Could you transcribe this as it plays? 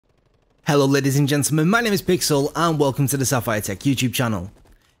Hello ladies and gentlemen, my name is Pixel and welcome to the Sapphire Tech YouTube channel.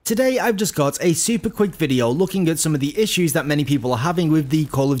 Today I've just got a super quick video looking at some of the issues that many people are having with the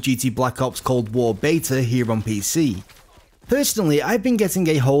Call of Duty Black Ops Cold War beta here on PC. Personally, I've been getting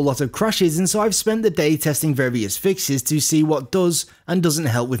a whole lot of crashes, and so I've spent the day testing various fixes to see what does and doesn't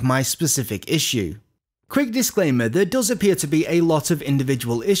help with my specific issue. Quick disclaimer, there does appear to be a lot of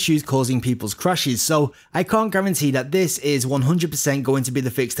individual issues causing people's crashes, so I can't guarantee that this is 100% going to be the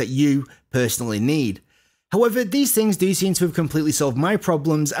fix that you personally need. However, these things do seem to have completely solved my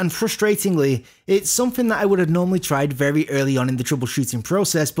problems, and frustratingly, it's something that I would have normally tried very early on in the troubleshooting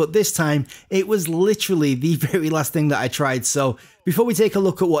process, but this time, it was literally the very last thing that I tried. So before we take a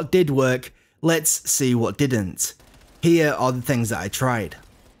look at what did work, let's see what didn't. Here are the things that I tried.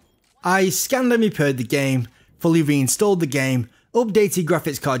 I scanned and repaired the game, fully reinstalled the game, updated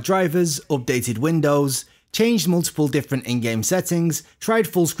graphics card drivers, updated Windows, changed multiple different in-game settings, tried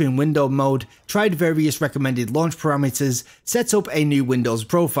full screen window mode, tried various recommended launch parameters, set up a new Windows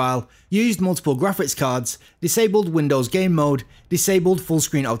profile, used multiple graphics cards, disabled Windows game mode, disabled full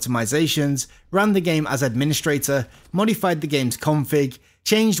screen optimizations, ran the game as administrator, modified the game's config,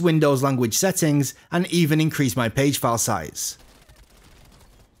 changed Windows language settings, and even increased my page file size.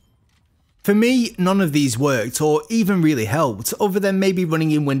 For me, none of these worked or even really helped, other than maybe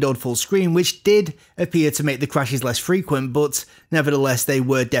running in windowed full screen, which did appear to make the crashes less frequent, but nevertheless they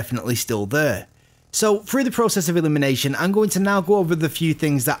were definitely still there. So through the process of elimination, I'm going to now go over the few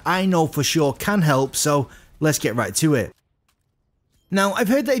things that I know for sure can help, so let's get right to it. Now, I've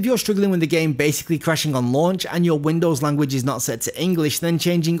heard that if you're struggling with the game basically crashing on launch and your Windows language is not set to English, then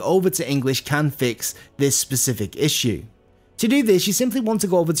changing over to English can fix this specific issue. To do this, you simply want to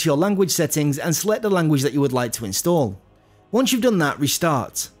go over to your language settings and select the language that you would like to install. Once you've done that,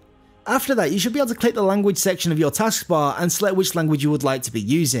 restart. After that, you should be able to click the language section of your taskbar and select which language you would like to be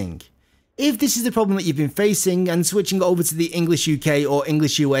using. If this is the problem that you've been facing and switching over to the English UK or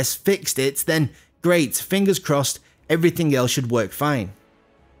English US fixed it, then great, fingers crossed, everything else should work fine.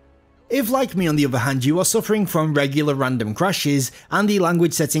 If, like me on the other hand, you are suffering from regular random crashes and the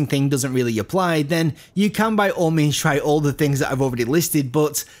language setting thing doesn't really apply, then you can by all means try all the things that I've already listed,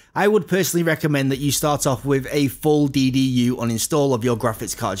 but I would personally recommend that you start off with a full DDU uninstall of your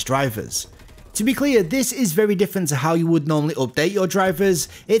graphics card's drivers. To be clear, this is very different to how you would normally update your drivers.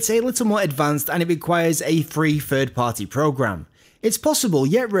 It's a little more advanced and it requires a free third-party program. It's possible,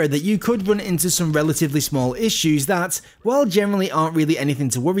 yet rare, that you could run into some relatively small issues that, while generally aren't really anything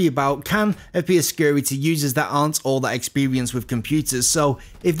to worry about, can appear scary to users that aren't all that experienced with computers. So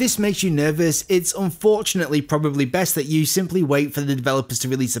if this makes you nervous, it's unfortunately probably best that you simply wait for the developers to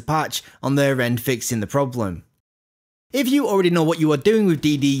release a patch on their end fixing the problem. If you already know what you are doing with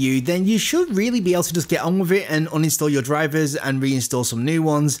DDU, then you should really be able to just get on with it and uninstall your drivers and reinstall some new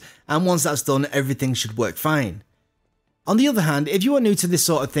ones, and once that's done, everything should work fine. On the other hand, if you are new to this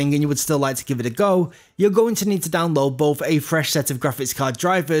sort of thing and you would still like to give it a go, you're going to need to download both a fresh set of graphics card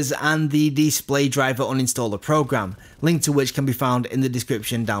drivers and the Display Driver Uninstaller program, link to which can be found in the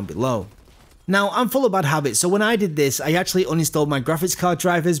description down below. Now, I'm full of bad habits, so when I did this, I actually uninstalled my graphics card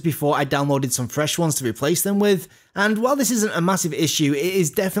drivers before I downloaded some fresh ones to replace them with, and while this isn't a massive issue, it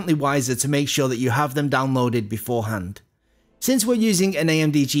is definitely wiser to make sure that you have them downloaded beforehand. Since we're using an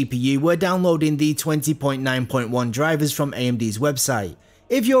AMD GPU, we're downloading the 20.9.1 drivers from AMD's website.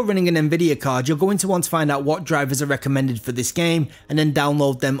 If you're running an Nvidia card, you're going to want to find out what drivers are recommended for this game and then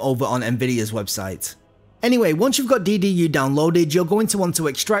download them over on Nvidia's website. Anyway, once you've got DDU downloaded, you're going to want to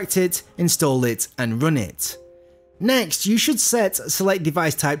extract it, install it, and run it. Next, you should set select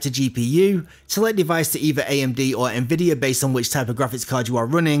device type to GPU, select device to either AMD or Nvidia based on which type of graphics card you are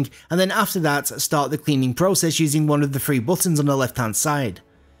running, and then after that, start the cleaning process using one of the three buttons on the left hand side.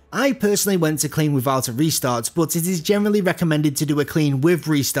 I personally went to clean without a restart, but it is generally recommended to do a clean with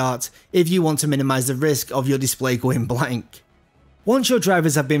restart if you want to minimize the risk of your display going blank. Once your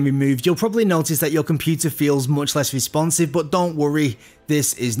drivers have been removed, you'll probably notice that your computer feels much less responsive, but don't worry,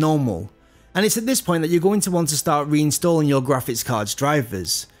 this is normal. And it's at this point that you're going to want to start reinstalling your graphics card's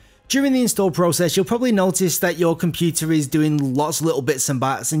drivers. During the install process, you'll probably notice that your computer is doing lots of little bits and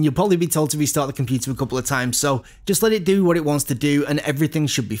bats, and you'll probably be told to restart the computer a couple of times, so just let it do what it wants to do and everything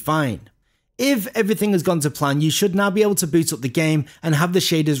should be fine. If everything has gone to plan, you should now be able to boot up the game and have the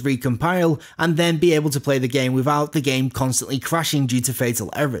shaders recompile, and then be able to play the game without the game constantly crashing due to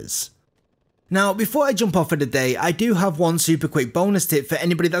fatal errors. Now, before I jump off for the day, I do have one super quick bonus tip for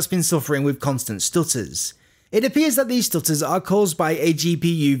anybody that's been suffering with constant stutters. It appears that these stutters are caused by a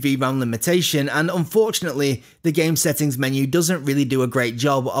GPU VRAM limitation, and unfortunately, the game settings menu doesn't really do a great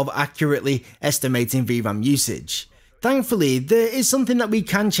job of accurately estimating VRAM usage. Thankfully, there is something that we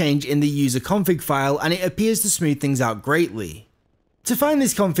can change in the user config file, and it appears to smooth things out greatly. To find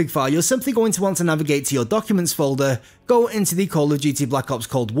this config file, you're simply going to want to navigate to your Documents folder, go into the Call of Duty Black Ops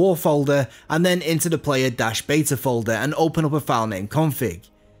Cold War folder, and then into the player-beta folder and open up a file named config.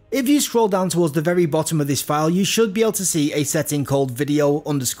 If you scroll down towards the very bottom of this file, you should be able to see a setting called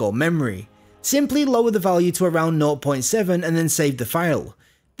video_memory. Simply lower the value to around 0.7 and then save the file.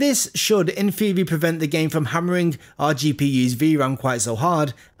 This should in theory prevent the game from hammering our GPU's VRAM quite so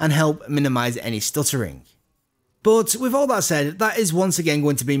hard and help minimize any stuttering. But with all that said, that is once again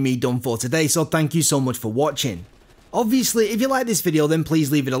going to be me done for today, so thank you so much for watching. Obviously, if you like this video, then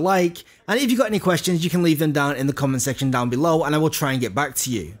please leave it a like, and if you've got any questions, you can leave them down in the comment section down below and I will try and get back to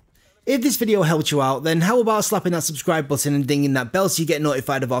you. If this video helped you out, then how about slapping that subscribe button and dinging that bell so you get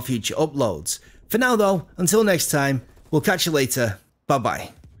notified of our future uploads. For now though, until next time, we'll catch you later, bye bye.